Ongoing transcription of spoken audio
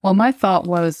Well, my thought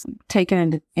was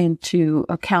taking into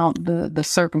account the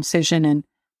circumcision and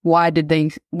why did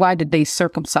they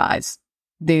circumcise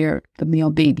the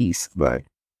male babies? Right.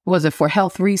 Was it for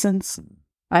health reasons?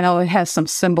 I know it has some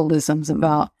symbolisms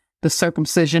about the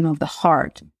circumcision of the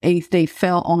heart. They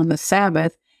fell on the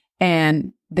Sabbath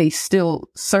and they still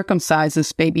circumcise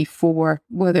this baby for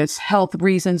whether it's health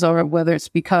reasons or whether it's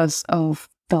because of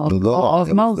the law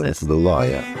of Moses. The law,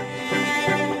 yeah.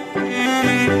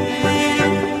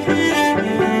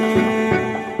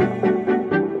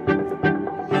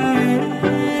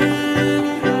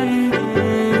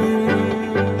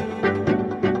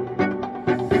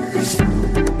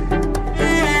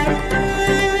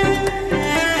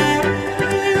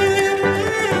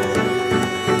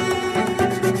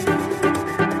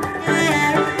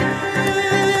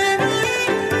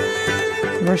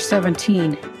 Verse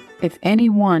 17, if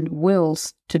anyone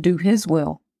wills to do his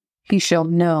will, he shall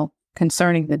know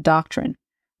concerning the doctrine,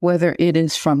 whether it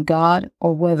is from God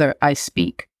or whether I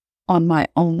speak on my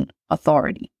own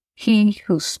authority. He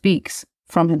who speaks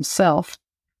from himself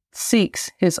seeks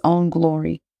his own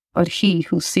glory, but he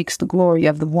who seeks the glory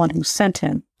of the one who sent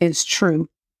him is true,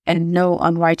 and no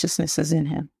unrighteousness is in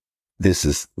him. This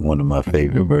is one of my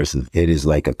favorite verses. It is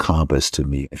like a compass to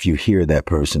me. If you hear that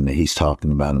person that he's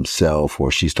talking about himself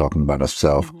or she's talking about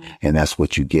herself, and that's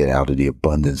what you get out of the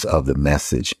abundance of the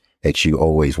message, that you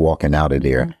always walking out of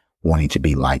there wanting to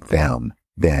be like them,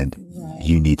 then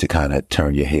you need to kind of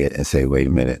turn your head and say, wait a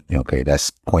minute, okay,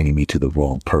 that's pointing me to the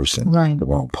wrong person, the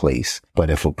wrong place. But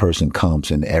if a person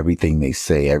comes and everything they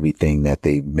say, everything that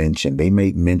they mention, they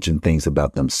may mention things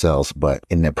about themselves, but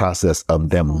in the process of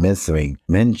them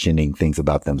mentioning things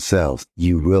about themselves,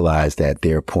 you realize that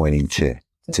they're pointing to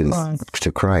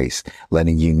Christ,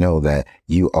 letting you know that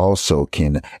you also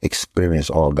can experience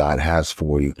all God has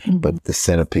for you. But the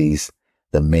centerpiece,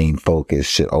 the main focus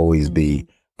should always be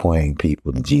pointing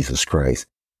people to Jesus Christ.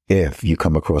 If you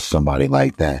come across somebody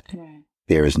like that,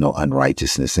 there is no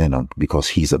unrighteousness in him because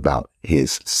he's about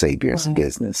his Savior's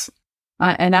business.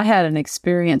 And I had an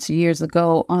experience years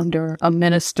ago under a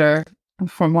minister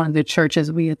from one of the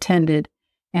churches we attended.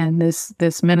 And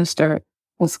this minister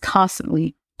was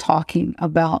constantly talking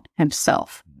about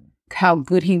himself, how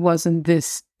good he was in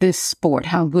this sport,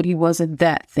 how good he was in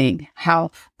that thing, how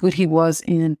good he was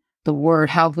in the word,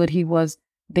 how good he was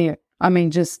there. I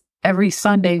mean, just every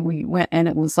Sunday we went and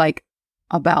it was like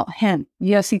about him.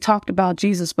 Yes, he talked about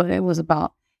Jesus, but it was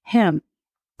about him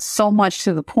so much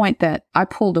to the point that I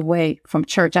pulled away from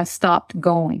church. I stopped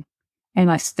going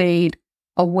and I stayed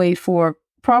away for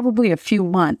probably a few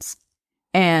months.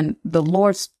 And the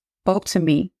Lord spoke to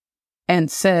me and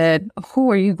said,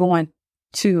 who are you going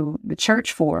to the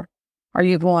church for? Are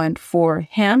you going for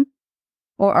him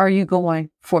or are you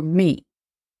going for me?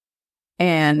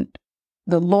 And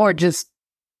the Lord just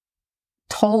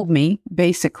told me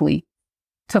basically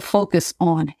to focus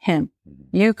on him.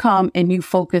 You come and you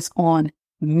focus on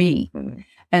me.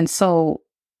 And so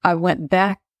I went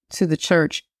back to the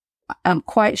church. I'm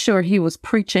quite sure he was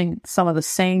preaching some of the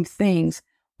same things,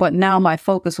 but now my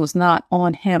focus was not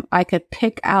on him. I could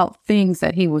pick out things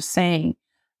that he was saying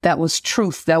that was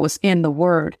truth, that was in the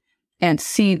word, and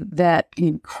see that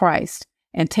in Christ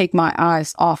and take my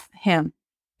eyes off him.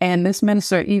 And this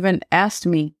minister even asked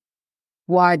me,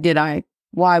 why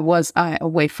was I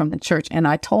away from the church? And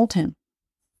I told him,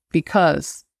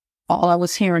 because all I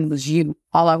was hearing was you.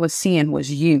 All I was seeing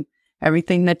was you.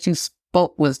 Everything that you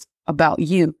spoke was about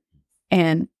you.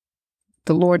 And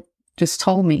the Lord just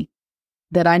told me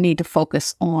that I need to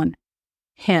focus on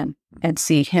him and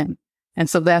see him. And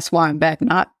so that's why I'm back,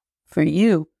 not for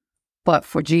you, but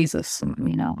for Jesus,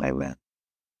 you know. Amen.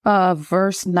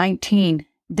 Verse 19,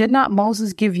 did not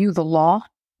Moses give you the law?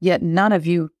 Yet none of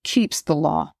you keeps the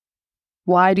law.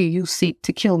 Why do you seek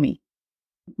to kill me?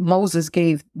 Moses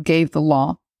gave the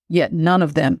law, yet none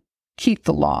of them keep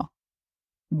the law.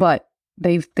 But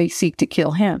they seek to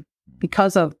kill him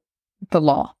because of the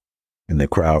law. And the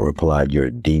crowd replied, you're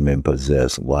demon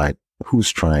possessed. Why?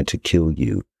 Who's trying to kill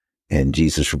you? And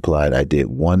Jesus replied, I did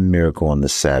one miracle on the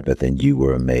Sabbath and you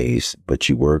were amazed, but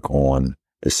you work on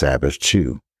the Sabbath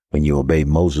too. When you obey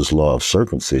Moses' law of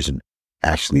circumcision,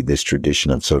 actually this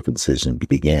tradition of circumcision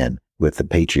began with the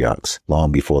patriarchs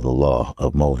long before the law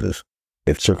of Moses.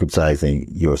 If circumcising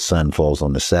your son falls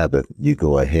on the Sabbath, you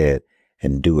go ahead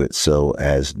and do it so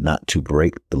as not to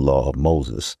break the law of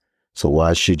Moses. So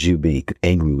why should you be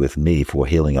angry with me for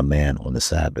healing a man on the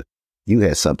Sabbath? You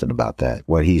had something about that,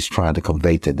 what he's trying to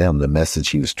convey to them, the message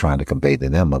he was trying to convey to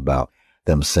them about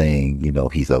them saying, you know,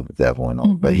 he's of the devil and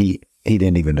all. But he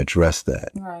didn't even address that.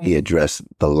 Right. He addressed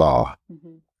the law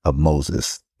of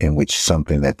Moses, in which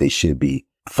something that they should be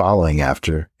following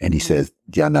after. And he says,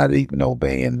 y'all not even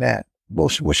obeying that.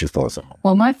 What's your thoughts on it?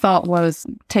 Well, my thought was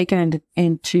taking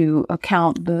into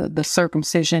account the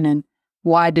circumcision and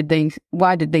why did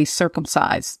they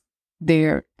circumcise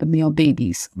the male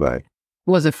babies? Right.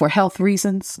 Was it for health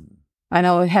reasons? I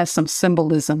know it has some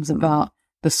symbolisms about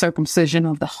the circumcision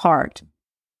of the heart.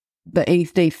 The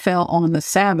 8th day fell on the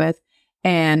Sabbath,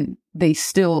 and they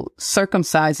still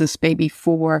circumcise this baby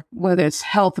for whether it's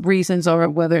health reasons or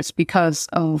whether it's because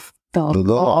of the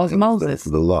law of Moses.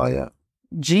 The law, yeah.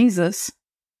 Jesus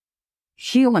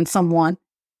healing someone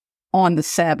on the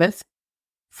Sabbath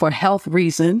for health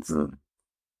reasons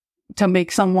to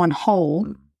make someone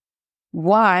whole.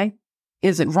 Why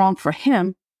is it wrong for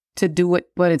him to do it,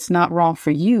 but it's not wrong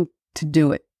for you to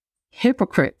do it?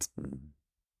 Hypocrites.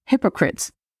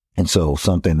 And so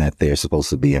something that they're supposed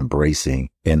to be embracing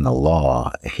in the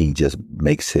law, he just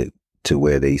makes it to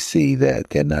where they see that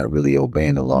they're not really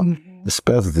obeying the law,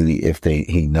 especially if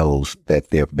he knows that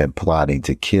they've been plotting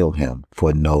to kill him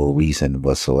for no reason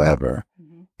whatsoever.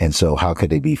 And so how could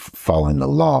they be following the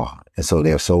law? And so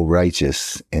they're so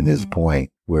righteous in this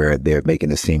point where they're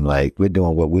making it seem like we're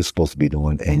doing what we're supposed to be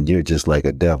doing, and you're just like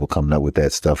a devil coming up with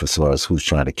that stuff as far as who's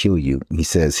trying to kill you. He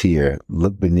says here,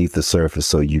 look beneath the surface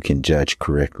so you can judge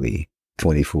correctly.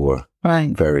 24.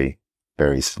 Right. Very,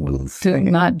 very smooth. Do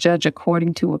not judge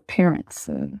according to appearance,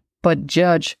 but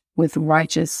judge with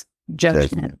righteous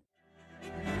judgment.